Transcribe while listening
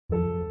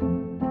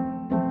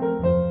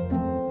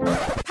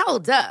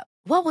Hold up.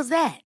 What was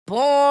that?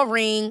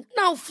 Boring.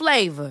 No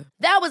flavor.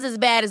 That was as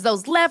bad as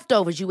those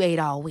leftovers you ate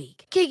all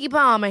week. Keke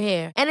Palmer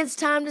here, and it's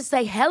time to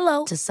say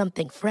hello to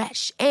something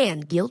fresh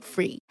and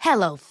guilt-free.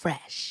 Hello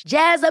Fresh.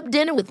 Jazz up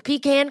dinner with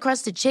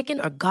pecan-crusted chicken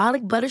or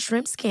garlic butter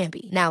shrimp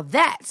scampi. Now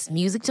that's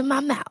music to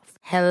my mouth.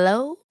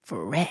 Hello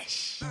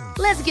Fresh.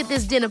 Let's get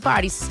this dinner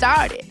party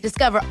started.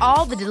 Discover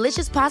all the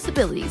delicious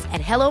possibilities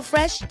at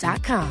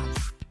hellofresh.com.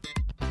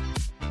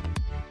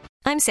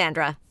 I'm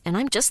Sandra, and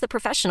I'm just the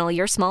professional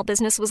your small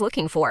business was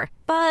looking for.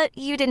 But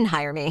you didn't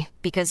hire me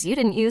because you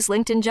didn't use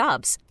LinkedIn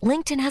Jobs.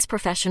 LinkedIn has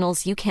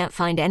professionals you can't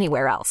find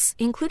anywhere else,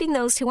 including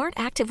those who aren't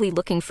actively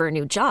looking for a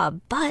new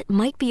job, but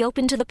might be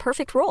open to the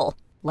perfect role,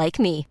 like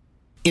me.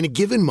 In a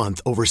given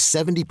month, over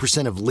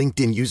 70% of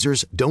LinkedIn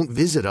users don't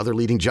visit other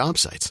leading job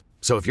sites.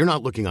 So if you're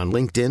not looking on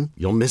LinkedIn,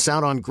 you'll miss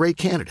out on great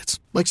candidates,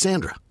 like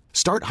Sandra.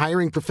 Start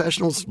hiring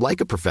professionals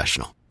like a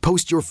professional.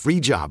 Post your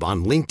free job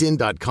on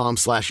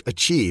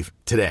linkedin.com/achieve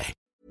today.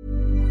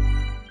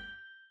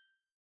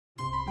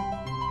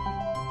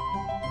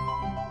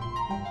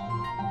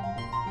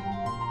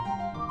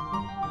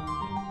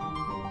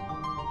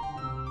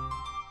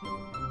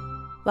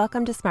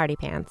 Welcome to Smarty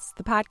Pants,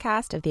 the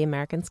podcast of the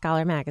American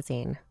Scholar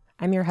magazine.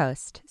 I'm your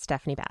host,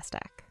 Stephanie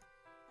Bastek.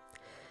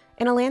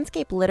 In a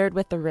landscape littered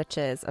with the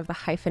riches of the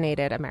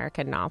hyphenated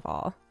American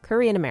novel,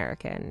 Korean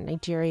American,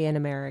 Nigerian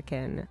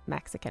American,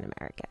 Mexican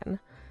American,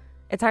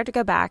 it's hard to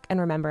go back and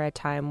remember a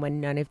time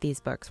when none of these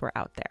books were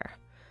out there,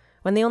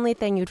 when the only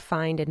thing you'd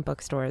find in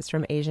bookstores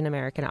from Asian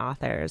American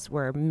authors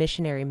were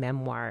missionary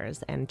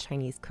memoirs and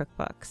Chinese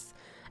cookbooks.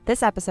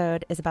 This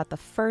episode is about the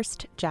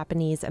first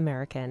Japanese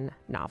American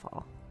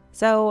novel.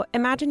 So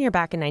imagine you're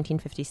back in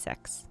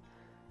 1956.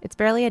 It's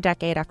barely a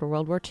decade after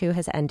World War II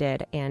has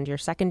ended and you're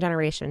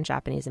second-generation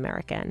Japanese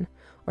American,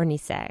 or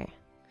Nisei.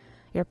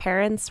 Your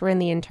parents were in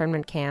the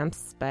internment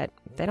camps, but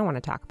they don't want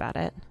to talk about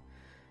it.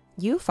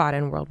 You fought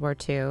in World War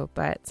II,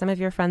 but some of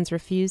your friends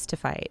refused to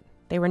fight.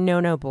 They were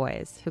no-no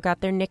boys who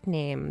got their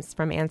nicknames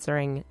from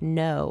answering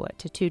no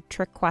to 2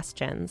 trick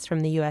questions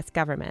from the U.S.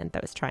 government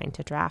that was trying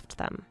to draft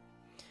them.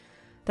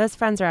 Those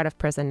friends are out of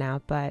prison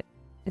now, but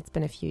it's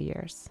been a few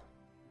years.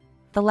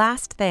 The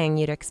last thing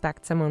you'd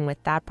expect someone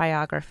with that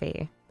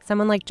biography,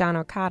 someone like John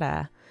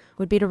Okada,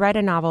 would be to write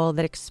a novel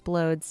that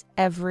explodes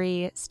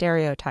every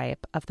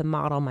stereotype of the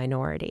model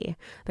minority,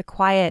 the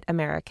quiet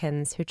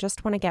Americans who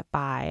just want to get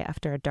by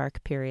after a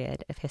dark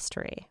period of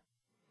history.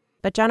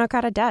 But John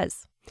Okada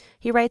does.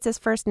 He writes his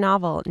first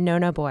novel,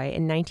 No-No Boy,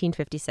 in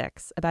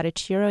 1956, about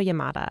Ichiro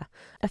Yamada,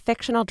 a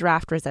fictional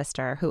draft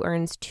resistor who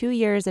earns 2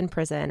 years in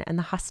prison and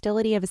the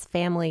hostility of his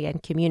family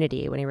and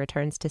community when he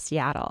returns to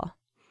Seattle.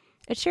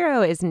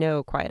 Ichiro is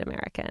no quiet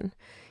American.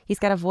 He's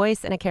got a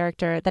voice and a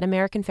character that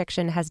American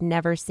fiction has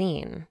never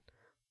seen.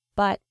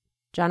 But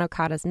John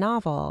Okada's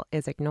novel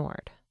is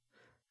ignored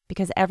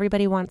because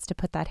everybody wants to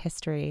put that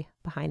history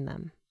behind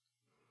them.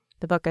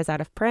 The book goes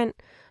out of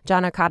print,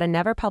 John Okada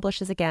never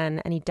publishes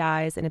again, and he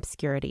dies in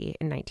obscurity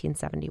in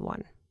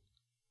 1971.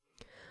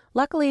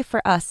 Luckily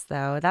for us,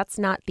 though, that's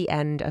not the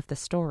end of the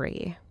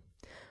story.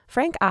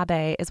 Frank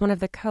Abe is one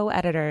of the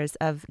co-editors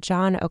of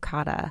John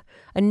Okada,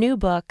 a new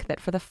book that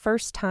for the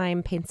first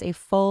time paints a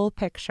full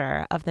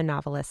picture of the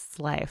novelist's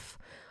life,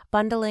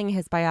 bundling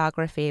his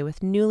biography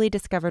with newly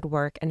discovered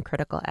work and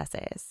critical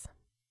essays.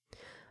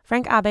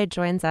 Frank Abe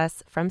joins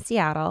us from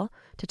Seattle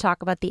to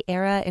talk about the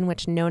era in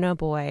which No-No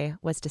Boy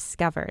was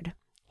discovered.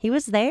 He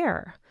was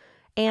there,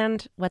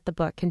 and what the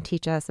book can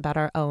teach us about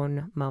our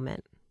own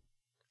moment.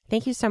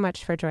 Thank you so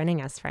much for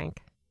joining us,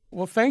 Frank.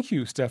 Well, thank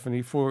you,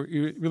 Stephanie, for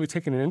really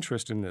taking an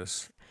interest in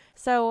this.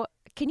 So,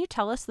 can you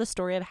tell us the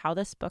story of how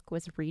this book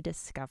was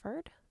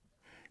rediscovered?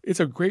 It's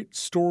a great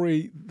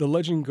story. The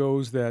legend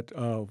goes that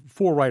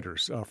 4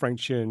 writers, Frank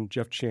Chin,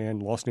 Jeff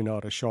Chan, Lawson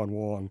Inada, Sean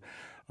Wong,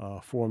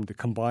 formed the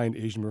Combined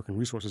Asian American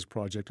Resources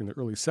Project in the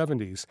early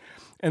 70s.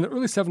 And the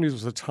early 70s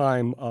was a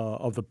time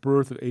of the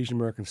birth of Asian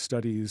American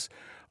studies,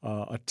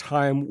 a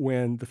time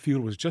when the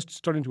field was just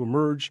starting to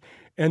emerge,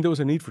 and there was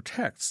a need for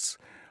texts.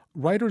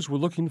 Writers were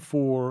looking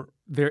for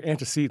their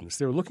antecedents.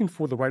 They were looking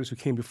for the writers who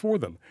came before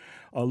them,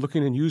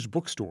 looking in used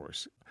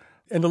bookstores.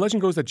 And the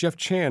legend goes that Jeff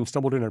Chan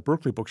stumbled in at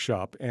Berkeley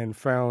Bookshop and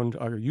found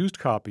a used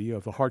copy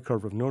of the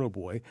hardcover of No-No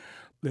Boy.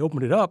 They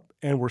opened it up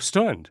and were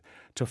stunned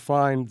to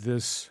find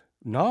this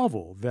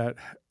novel that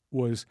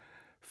was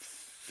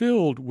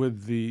filled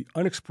with the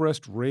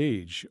unexpressed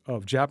rage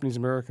of Japanese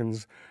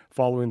Americans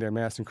following their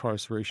mass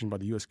incarceration by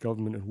the U.S.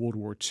 government in World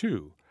War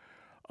II.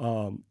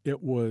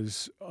 It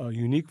was a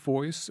unique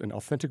voice, an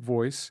authentic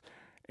voice,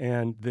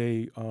 and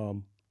they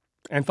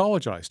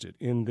anthologized it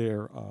in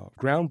their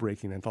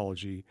groundbreaking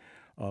anthology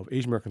of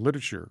Asian American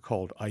literature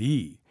called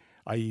Ai,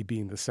 Ai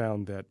being the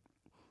sound that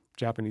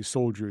Japanese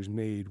soldiers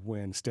made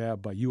when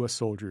stabbed by U.S.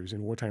 soldiers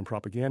in wartime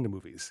propaganda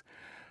movies.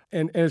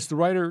 And as the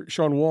writer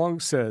Sean Wong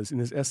says in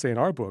his essay in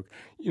our book,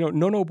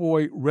 No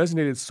Boy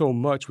resonated so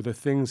much with the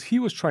things he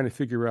was trying to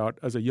figure out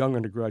as a young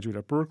undergraduate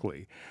at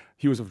Berkeley.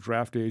 He was of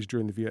draft age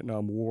during the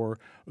Vietnam War.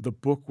 The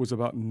book was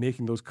about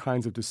making those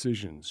kinds of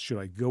decisions. Should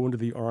I go into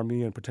the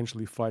Army and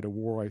potentially fight a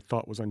war I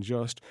thought was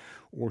unjust,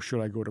 or should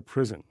I go to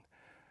prison?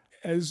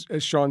 As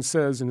Sean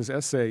says in his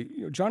essay,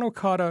 John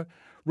Okada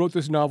wrote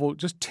this novel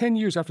just 10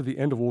 years after the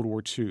end of World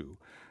War II.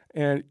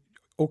 And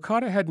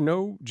Okada had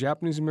no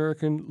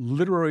Japanese-American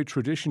literary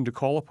tradition to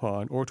call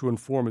upon or to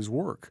inform his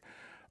work.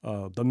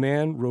 The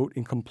man wrote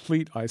in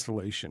complete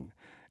isolation.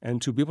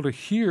 And to be able to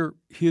hear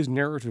his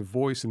narrative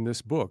voice in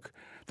this book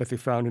that they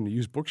found in a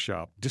used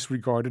bookshop,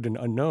 disregarded and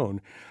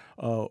unknown,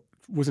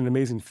 was an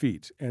amazing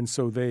feat. And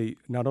so they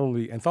not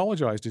only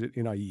anthologized it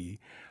in IE,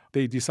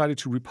 they decided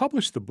to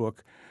republish the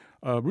book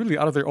really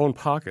out of their own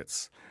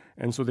pockets.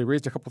 And so they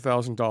raised a couple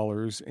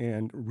 $1,000s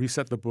and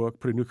reset the book,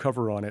 put a new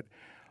cover on it.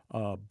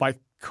 By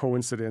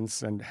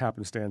coincidence and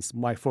happenstance,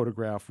 my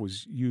photograph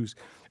was used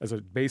as a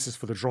basis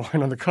for the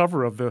drawing on the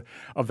cover of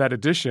that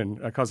edition,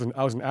 because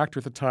I was an actor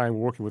at the time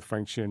working with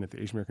Frank Chin at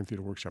the Asian American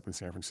Theater Workshop in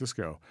San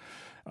Francisco.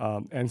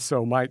 And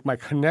so my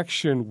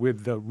connection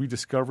with the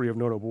rediscovery of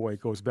No Boy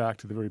goes back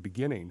to the very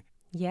beginning.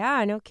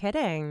 Yeah, no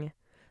kidding.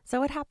 So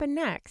what happened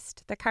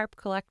next? The Karp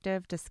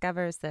Collective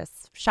discovers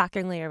this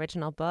shockingly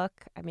original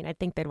book. I mean, I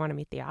think they'd want to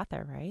meet the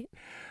author, right?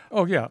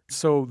 Oh, yeah.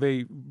 So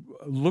they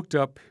looked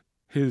up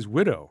his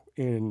widow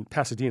in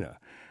Pasadena.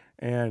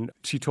 And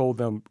she told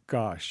them,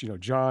 gosh,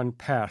 John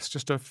passed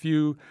just a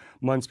few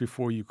months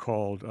before you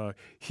called.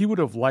 He would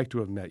have liked to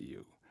have met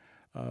you.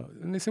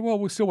 And they said, well,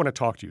 we still want to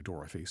talk to you,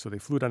 Dorothy. So they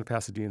flew down to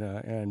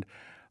Pasadena, and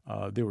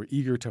they were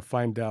eager to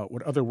find out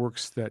what other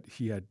works that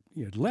he had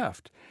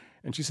left.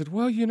 And she said,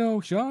 well,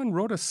 John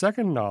wrote a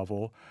second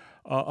novel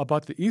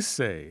about the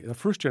Issei, the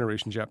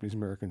first-generation Japanese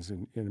Americans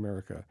in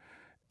America.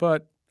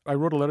 But I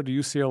wrote a letter to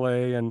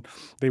UCLA, and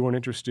they weren't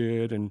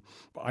interested, and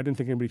I didn't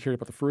think anybody cared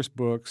about the first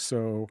book,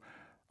 so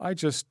I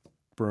just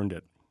burned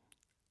it.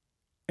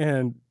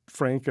 And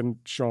Frank and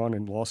Sean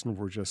and Lawson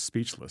were just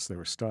speechless. They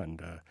were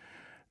stunned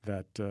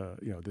that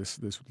this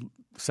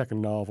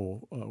second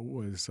novel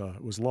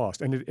was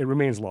lost, and it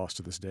remains lost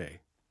to this day.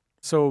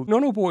 So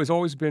No Boy has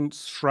always been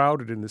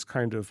shrouded in this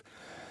kind of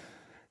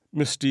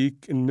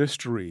mystique and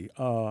mystery,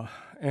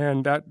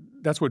 and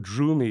that's what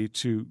drew me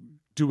to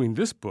doing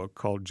this book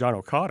called John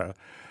Okada,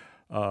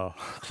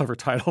 clever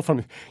title from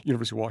the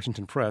University of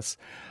Washington Press,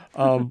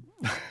 and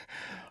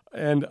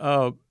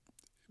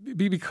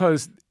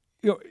because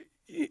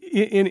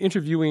in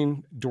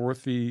interviewing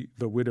Dorothy,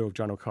 the widow of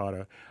John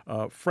Okada,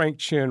 Frank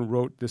Chin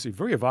wrote this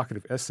very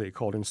evocative essay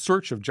called "In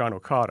Search of John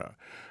Okada"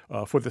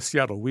 for the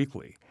Seattle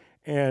Weekly.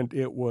 And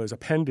it was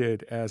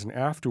appended as an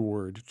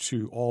afterword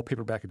to all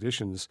paperback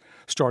editions,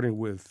 starting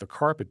with the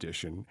Karp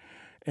edition.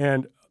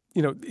 And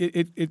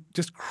it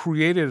just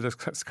created a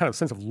kind of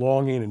sense of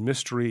longing and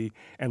mystery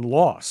and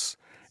loss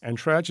and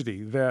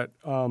tragedy that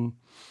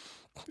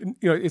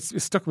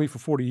it's stuck with me for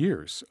 40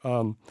 years.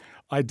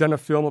 I'd done a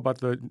film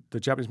about the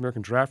Japanese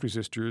American draft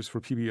resistors for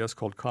PBS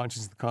called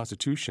Conscience and the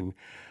Constitution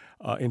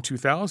in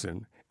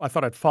 2000. I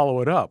thought I'd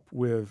follow it up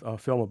with a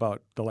film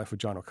about the life of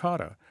John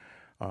Okada.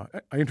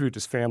 I interviewed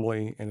his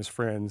family and his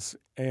friends,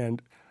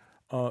 and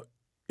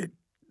it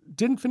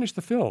didn't finish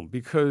the film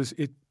because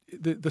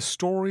the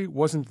story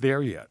wasn't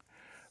there yet.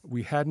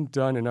 We hadn't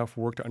done enough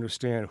work to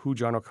understand who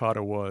John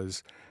Okada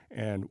was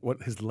and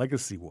what his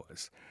legacy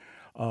was.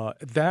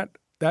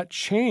 That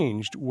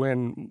changed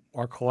when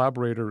our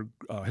collaborator,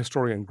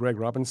 historian Greg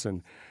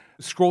Robinson,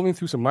 scrolling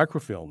through some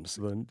microfilms,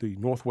 the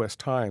Northwest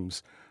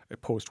Times, a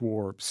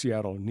post-war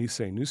Seattle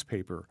Nisei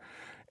newspaper,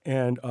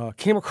 and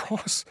came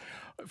across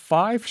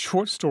 5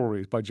 short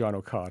stories by John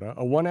Okada,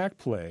 a one-act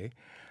play,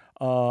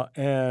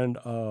 and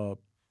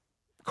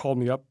called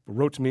me up,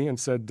 wrote to me, and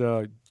said,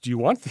 do you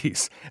want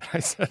these? And I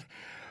said,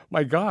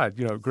 my God,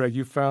 Greg,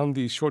 you found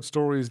these short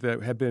stories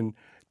that had been,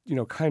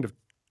 kind of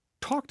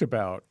talked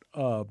about,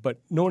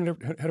 but no one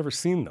had ever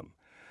seen them.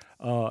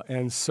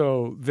 And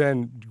so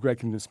then Greg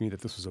convinced me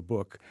that this was a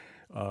book,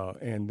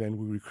 and then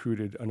we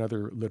recruited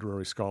another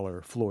literary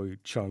scholar, Floyd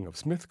Chung of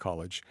Smith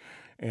College,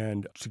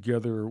 and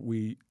together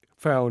we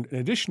found an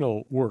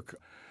additional work.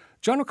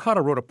 John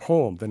Okada wrote a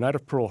poem, The Night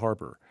of Pearl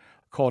Harbor,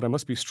 called I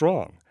Must Be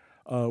Strong,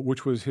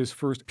 which was his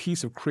first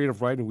piece of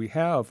creative writing. We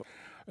have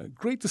a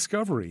great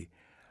discovery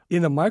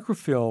in a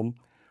microfilm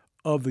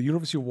of the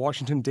University of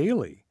Washington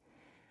Daily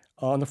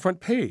on the front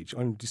page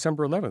on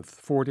December 11th,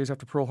 4 days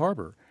after Pearl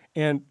Harbor.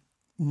 And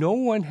no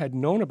one had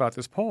known about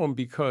this poem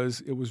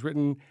because it was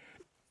written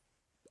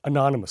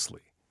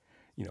anonymously.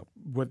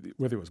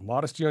 Whether it was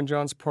modesty on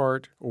John's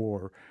part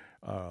or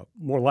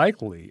more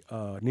likely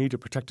need to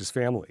protect his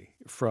family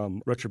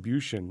from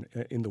retribution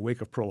in the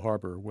wake of Pearl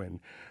Harbor, when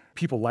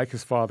people like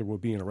his father were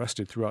being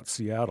arrested throughout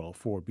Seattle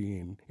for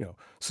being,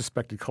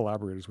 suspected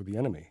collaborators with the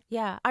enemy.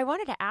 Yeah, I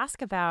wanted to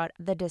ask about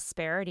the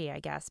disparity, I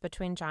guess,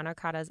 between John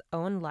Okada's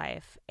own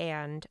life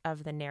and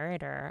of the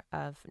narrator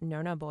of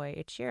Nono Boy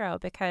Ichiro,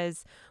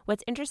 because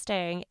what's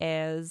interesting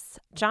is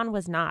John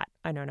was not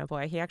a Nono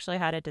Boy. He actually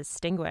had a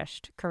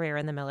distinguished career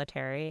in the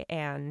military,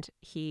 and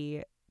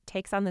he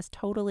takes on this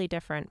totally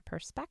different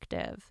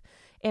perspective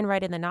in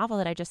writing the novel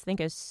that I just think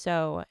is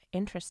so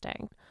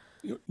interesting.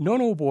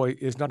 Nono Boy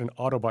is not an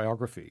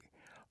autobiography,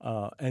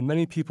 and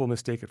many people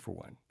mistake it for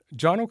one.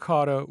 John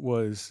Okada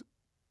was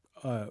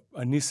a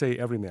Nisei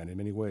everyman in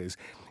many ways.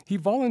 He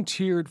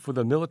volunteered for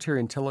the Military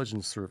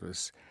Intelligence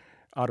Service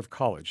out of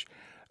college,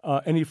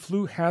 and he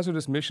flew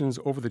hazardous missions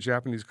over the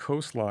Japanese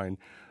coastline,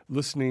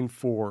 listening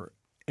for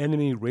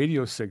enemy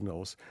radio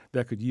signals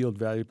that could yield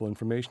valuable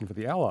information for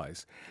the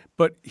Allies.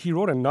 But he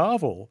wrote a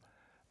novel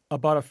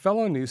about a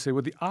fellow Nisei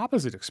with the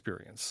opposite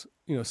experience,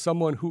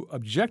 someone who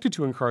objected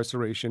to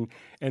incarceration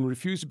and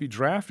refused to be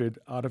drafted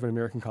out of an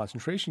American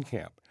concentration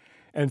camp.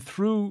 And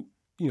through,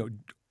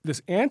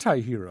 this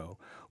anti-hero,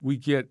 we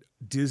get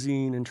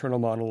dizzying internal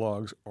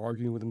monologues,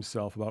 arguing with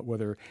himself about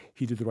whether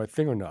he did the right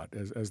thing or not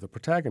as the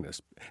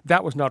protagonist.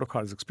 That was not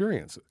Okada's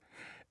experience.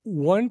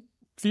 One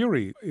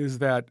theory is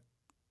that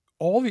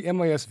all the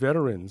MIS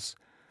veterans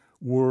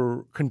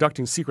were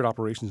conducting secret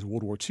operations in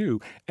World War II,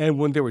 and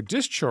when they were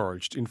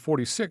discharged in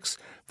 1946,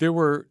 they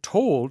were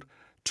told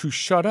to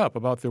shut up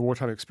about their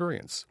wartime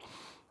experience,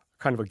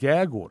 kind of a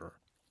gag order.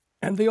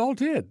 And they all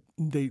did.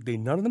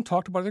 None of them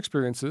talked about their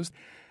experiences,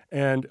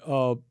 and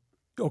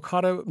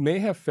Okada may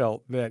have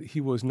felt that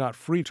he was not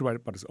free to write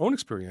about his own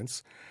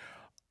experience.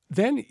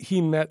 Then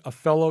he met a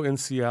fellow in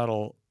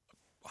Seattle,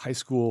 high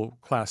school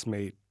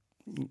classmate,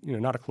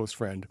 not a close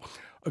friend,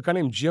 a guy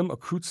named Jim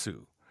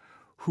Akutsu,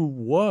 who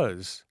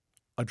was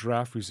a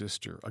draft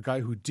resistor, a guy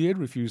who did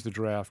refuse the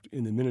draft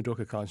in the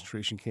Minidoka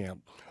concentration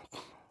camp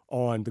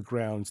on the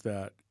grounds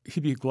that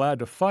he'd be glad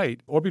to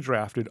fight or be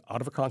drafted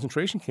out of a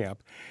concentration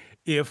camp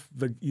if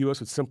the U.S.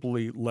 would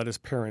simply let his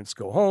parents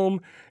go home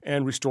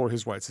and restore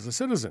his rights as a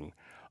citizen.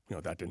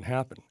 That didn't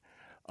happen.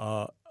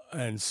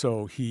 And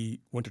so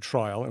he went to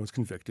trial and was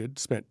convicted,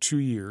 spent 2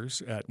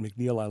 years at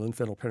McNeil Island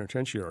Federal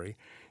Penitentiary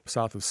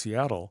south of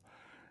Seattle,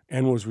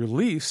 and was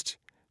released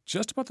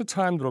just about the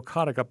time that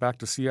Okada got back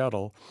to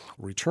Seattle,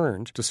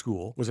 returned to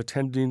school, was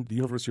attending the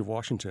University of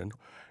Washington,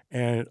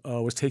 and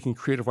was taking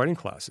creative writing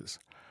classes.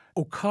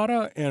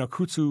 Okada and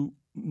Akutsu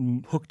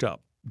hooked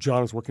up.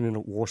 John was working in a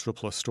war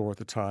surplus store at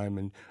the time,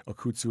 and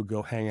Akutsu would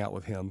go hang out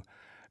with him.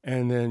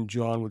 And then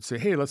John would say,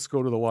 hey, let's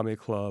go to the Wame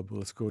Club,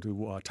 let's go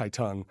to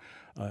Taitung,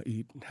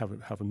 eat,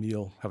 have a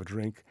meal, have a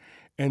drink.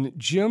 And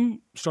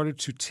Jim started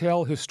to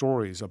tell his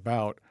stories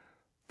about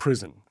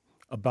prison,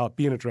 about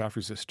being a draft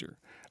resistor,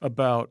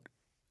 about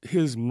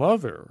his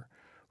mother,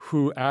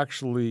 who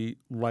actually,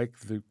 like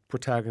the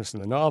protagonist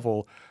in the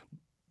novel,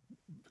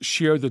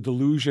 shared the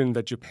delusion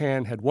that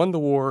Japan had won the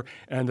war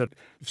and that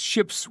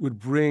ships would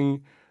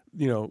bring,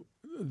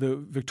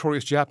 the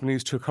victorious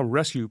Japanese to come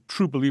rescue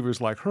true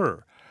believers like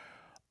her.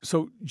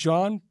 So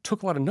John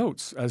took a lot of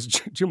notes as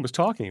Jim was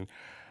talking.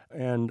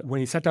 And when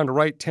he sat down to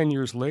write 10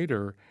 years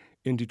later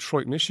in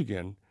Detroit,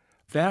 Michigan,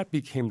 that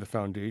became the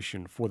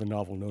foundation for the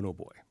novel Nono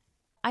Boy.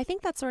 I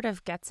think that sort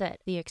of gets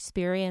it, the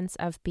experience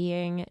of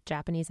being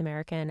Japanese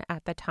American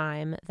at the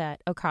time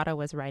that Okada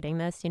was writing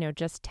this,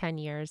 just 10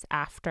 years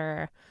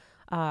after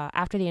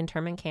the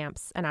internment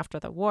camps and after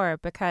the war,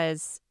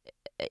 because,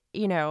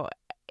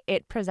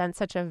 it presents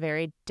such a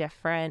very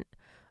different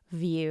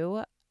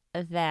view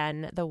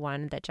than the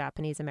one that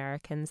Japanese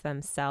Americans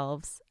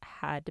themselves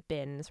had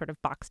been sort of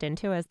boxed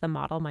into as the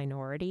model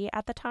minority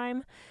at the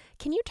time.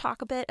 Can you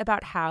talk a bit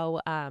about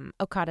how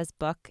Okada's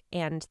book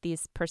and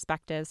these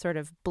perspectives sort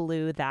of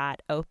blew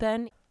that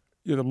open?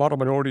 The model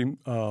minority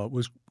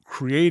was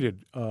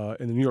created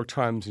in the New York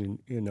Times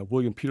in a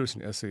William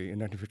Peterson essay in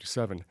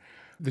 1957.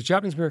 The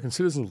Japanese American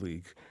Citizens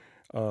League,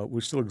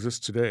 which still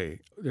exists today,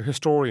 their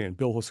historian,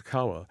 Bill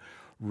Hosokawa,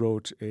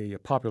 wrote a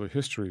popular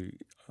history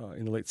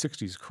in the late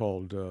 60s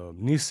called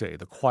Nisei,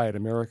 the Quiet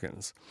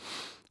Americans.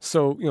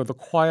 So, the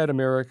quiet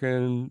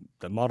American,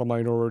 the model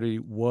minority,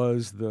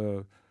 was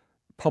the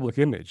public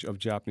image of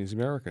Japanese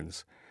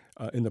Americans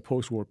in the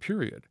post-war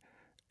period.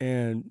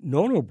 And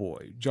Nono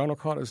Boy, John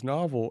Okada's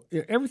novel,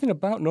 everything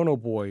about Nono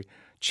Boy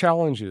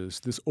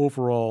challenges this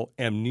overall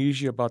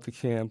amnesia about the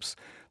camps,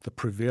 the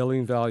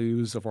prevailing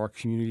values of our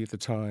community at the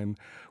time,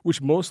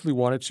 which mostly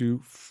wanted to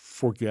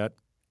forget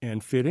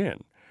and fit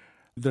in.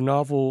 The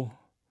novel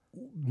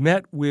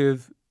met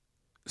with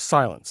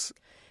silence.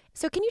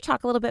 So can you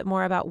talk a little bit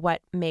more about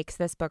what makes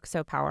this book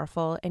so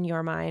powerful in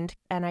your mind,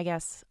 and I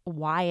guess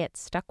why it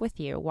stuck with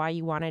you, why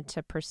you wanted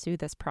to pursue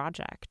this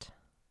project?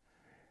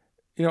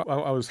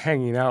 I was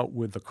hanging out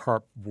with the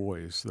CARP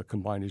boys, the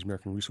Combined Asian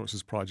American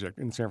Resources Project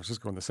in San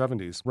Francisco in the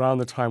 70s, around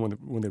the time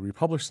when they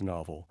republished the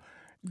novel.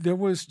 There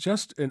was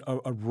just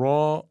a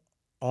raw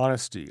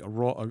honesty,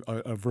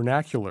 a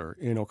vernacular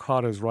in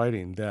Okada's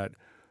writing that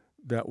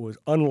was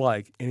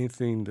unlike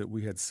anything that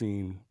we had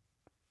seen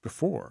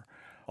before.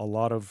 A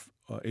lot of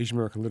Asian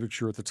American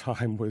literature at the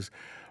time was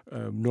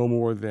no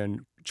more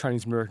than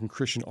Chinese American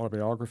Christian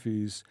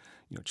autobiographies,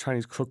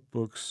 Chinese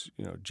cookbooks,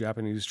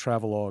 Japanese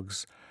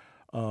travelogues,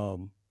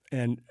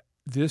 and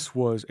this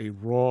was a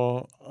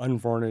raw,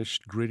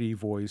 unvarnished, gritty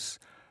voice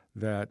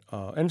that,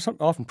 and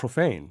often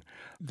profane,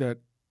 that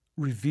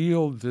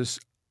revealed this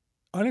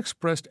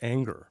unexpressed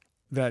anger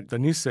that the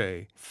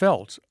Nisei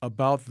felt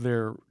about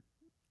their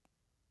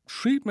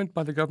treatment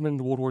by the government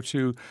in World War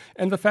II,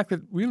 and the fact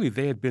that really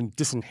they had been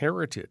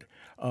disinherited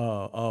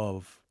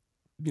of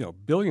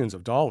billions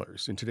of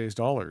dollars in today's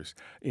dollars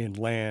in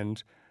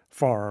land,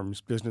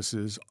 farms,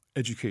 businesses,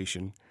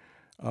 education,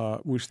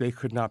 which they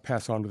could not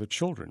pass on to the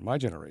children, my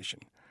generation.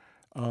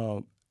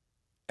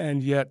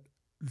 And yet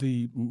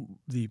the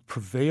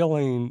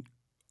prevailing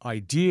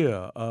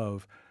idea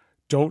of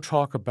don't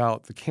talk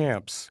about the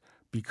camps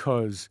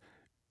because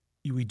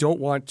we don't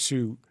want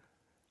to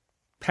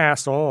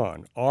pass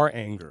on our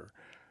anger,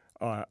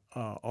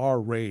 our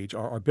rage,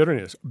 our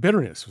bitterness.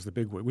 Bitterness was the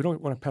big word. We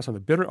don't want to pass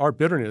on our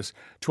bitterness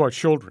to our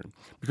children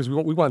because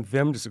we want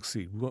them to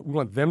succeed. We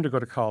want them to go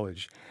to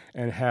college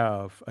and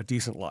have a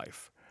decent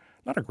life.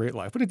 Not a great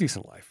life, but a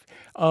decent life.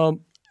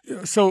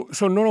 So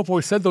No Boy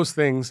said those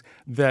things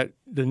that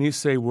the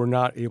Nisei were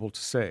not able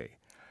to say.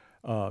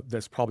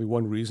 That's probably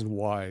one reason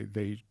why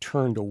they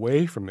turned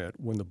away from it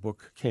when the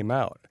book came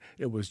out.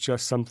 It was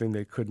just something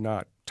they could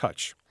not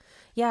touch.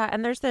 Yeah,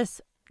 and there's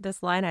this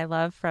line I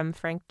love from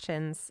Frank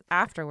Chin's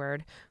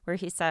afterward where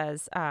he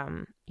says,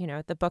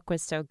 the book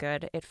was so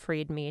good, it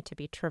freed me to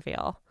be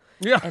trivial.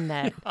 Yeah. And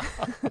that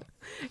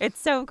it's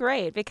so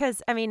great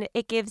because,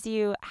 it gives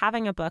you,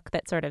 having a book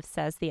that sort of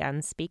says the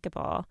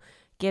unspeakable,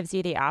 gives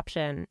you the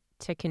option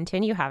to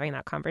continue having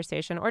that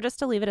conversation or just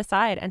to leave it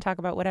aside and talk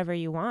about whatever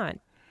you want.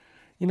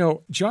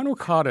 John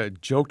Okada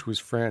joked to his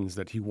friends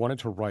that he wanted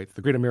to write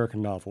the great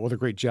American novel or the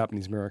great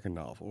Japanese American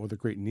novel or the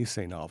great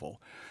Nisei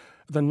novel.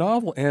 The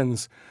novel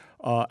ends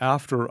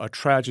after a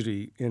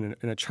tragedy in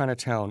a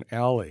Chinatown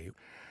alley,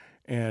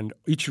 and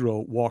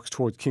Ichiro walks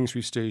towards King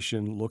Street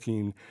Station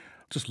looking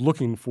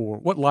for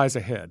what lies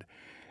ahead.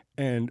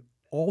 And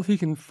all he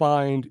can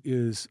find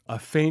is a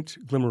faint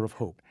glimmer of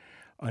hope,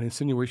 an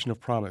insinuation of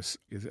promise,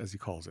 as he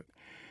calls it.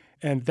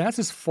 And that's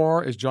as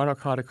far as John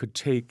Okada could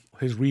take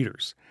his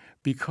readers,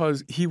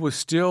 because he was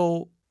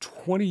still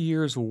 20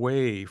 years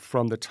away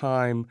from the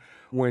time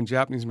when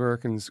Japanese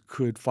Americans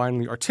could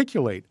finally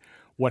articulate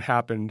what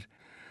happened.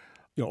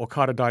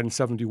 Okada died in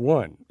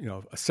 1971,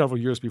 several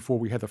years before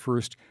we had the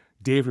first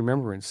Day of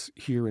Remembrance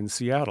here in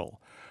Seattle,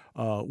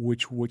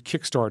 which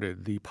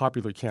kickstarted the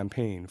popular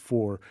campaign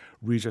for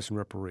redress and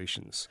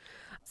reparations.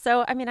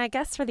 So, I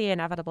guess for the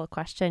inevitable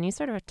question, you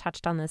sort of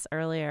touched on this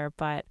earlier,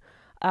 but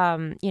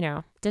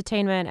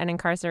detainment and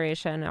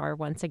incarceration are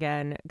once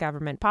again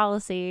government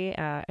policy,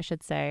 I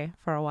should say,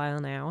 for a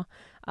while now.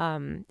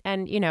 And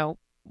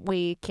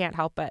we can't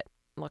help but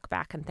look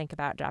back and think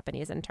about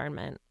Japanese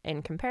internment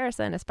in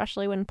comparison,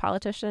 especially when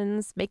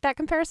politicians make that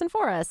comparison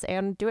for us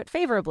and do it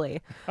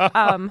favorably.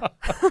 How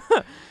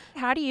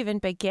do you even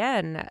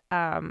begin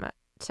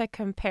to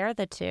compare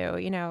the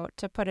two,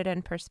 to put it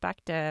in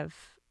perspective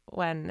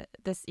when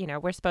this,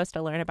 we're supposed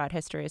to learn about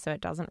history so it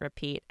doesn't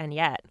repeat, and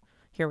yet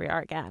here we are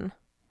again.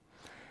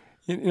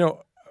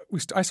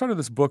 I started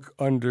this book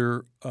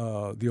under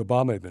the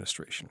Obama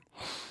administration.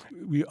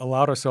 We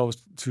allowed ourselves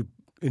to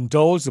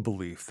indulge the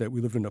belief that we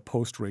lived in a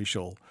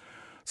post-racial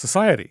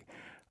society.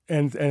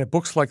 And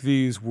books like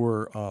these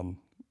were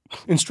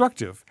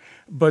instructive,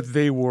 but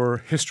they were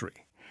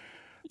history.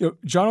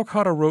 John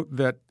Okada wrote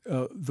that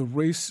the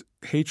race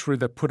hatred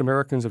that put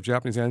Americans of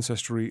Japanese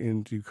ancestry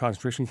into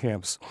concentration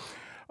camps,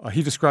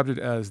 he described it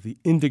as the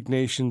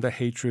indignation, the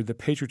hatred, the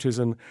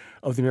patriotism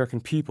of the American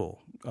people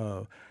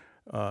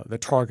that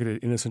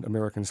targeted innocent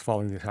Americans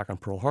following the attack on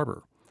Pearl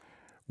Harbor.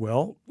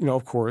 Well,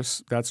 of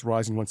course, that's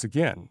rising once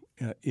again.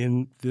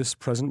 In this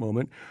present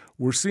moment,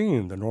 we're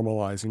seeing the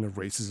normalizing of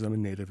racism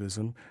and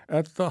nativism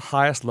at the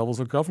highest levels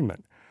of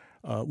government.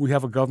 We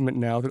have a government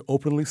now that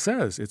openly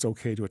says it's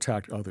okay to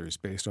attack others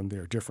based on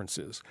their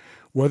differences,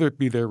 whether it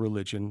be their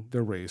religion,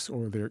 their race,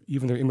 or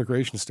even their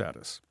immigration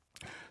status.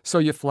 So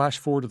you flash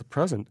forward to the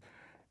present,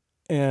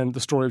 and the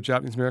story of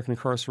Japanese American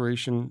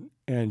incarceration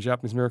and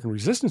Japanese American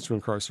resistance to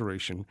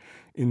incarceration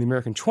in the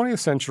American 20th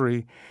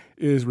century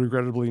is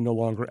regrettably no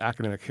longer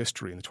academic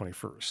history in the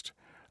 21st.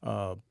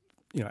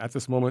 At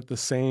this moment, the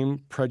same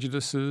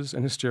prejudices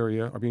and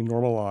hysteria are being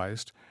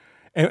normalized,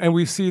 and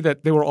we see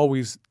that they were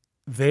always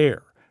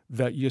there,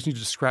 that you just need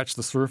to scratch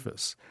the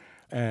surface.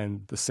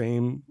 And the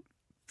same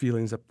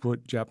feelings that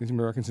put Japanese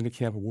Americans into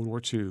camp in World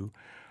War II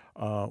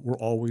were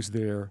always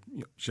there,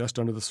 just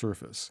under the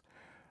surface.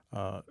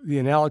 The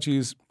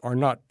analogies are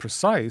not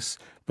precise,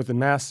 but the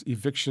mass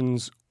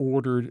evictions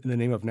ordered in the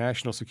name of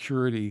national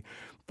security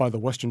by the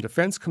Western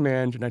Defense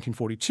Command in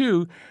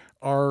 1942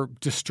 are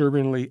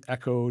disturbingly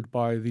echoed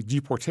by the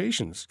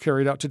deportations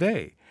carried out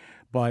today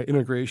by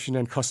Immigration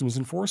and Customs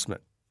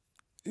Enforcement.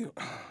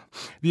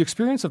 The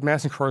experience of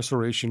mass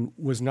incarceration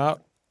was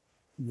not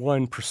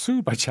one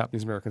pursued by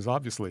Japanese Americans,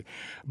 obviously,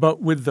 but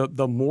with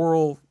the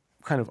moral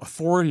kind of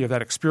authority of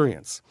that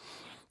experience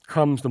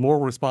comes the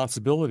moral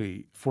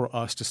responsibility for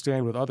us to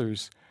stand with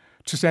others,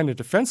 to stand in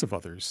defense of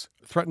others,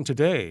 threatened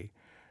today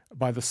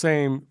by the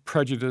same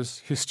prejudice,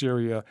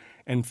 hysteria,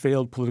 and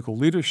failed political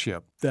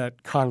leadership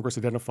that Congress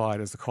identified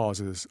as the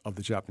causes of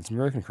the Japanese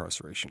American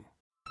incarceration.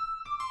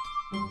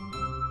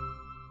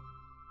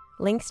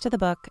 Links to the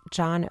book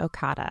John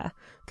Okada,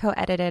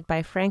 co-edited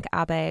by Frank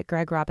Abe,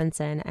 Greg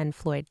Robinson, and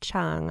Floyd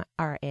Chung,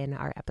 are in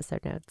our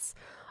episode notes,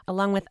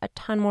 along with a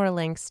ton more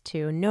links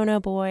to No-No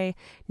Boy,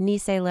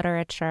 Nisei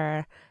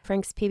literature,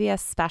 Frank's PBS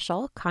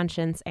special,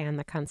 Conscience and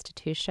the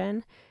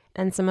Constitution,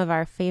 and some of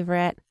our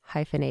favorite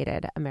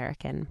hyphenated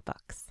American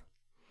books.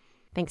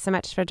 Thanks so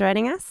much for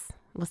joining us.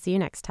 We'll see you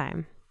next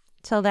time.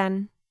 Till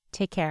then,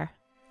 take care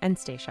and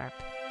stay sharp.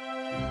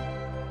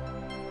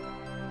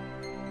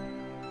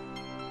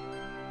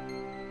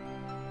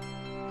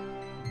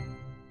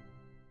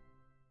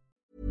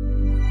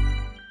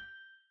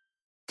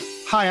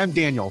 Hi, I'm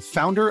Daniel,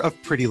 founder of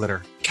Pretty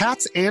Litter.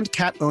 Cats and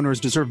cat owners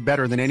deserve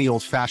better than any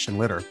old-fashioned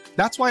litter.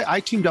 That's why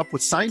I teamed up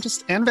with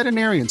scientists and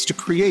veterinarians to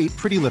create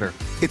Pretty Litter.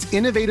 Its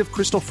innovative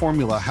crystal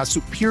formula has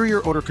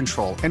superior odor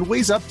control and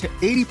weighs up to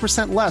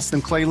 80% less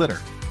than clay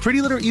litter.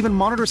 Pretty Litter even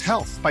monitors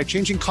health by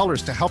changing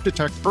colors to help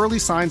detect early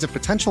signs of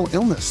potential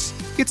illness.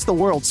 It's the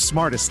world's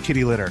smartest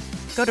kitty litter.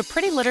 Go to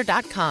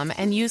prettylitter.com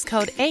and use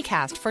code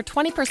ACAST for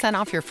 20%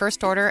 off your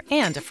first order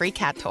and a free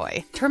cat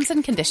toy. Terms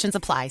and conditions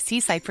apply. See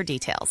site for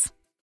details.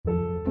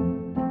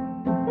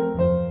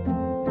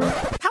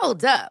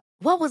 Hold up.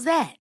 What was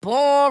that?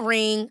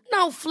 Boring.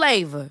 No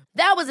flavor.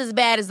 That was as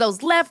bad as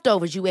those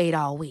leftovers you ate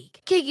all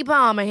week. Keke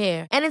Palmer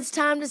here, and it's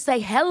time to say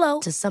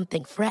hello to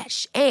something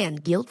fresh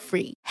and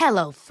guilt-free.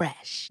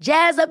 HelloFresh.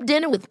 Jazz up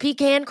dinner with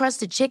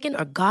pecan-crusted chicken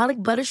or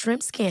garlic butter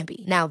shrimp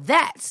scampi. Now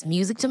that's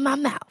music to my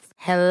mouth.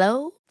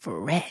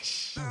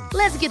 HelloFresh.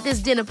 Let's get this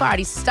dinner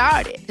party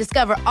started.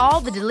 Discover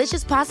all the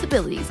delicious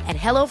possibilities at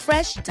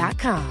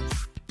HelloFresh.com.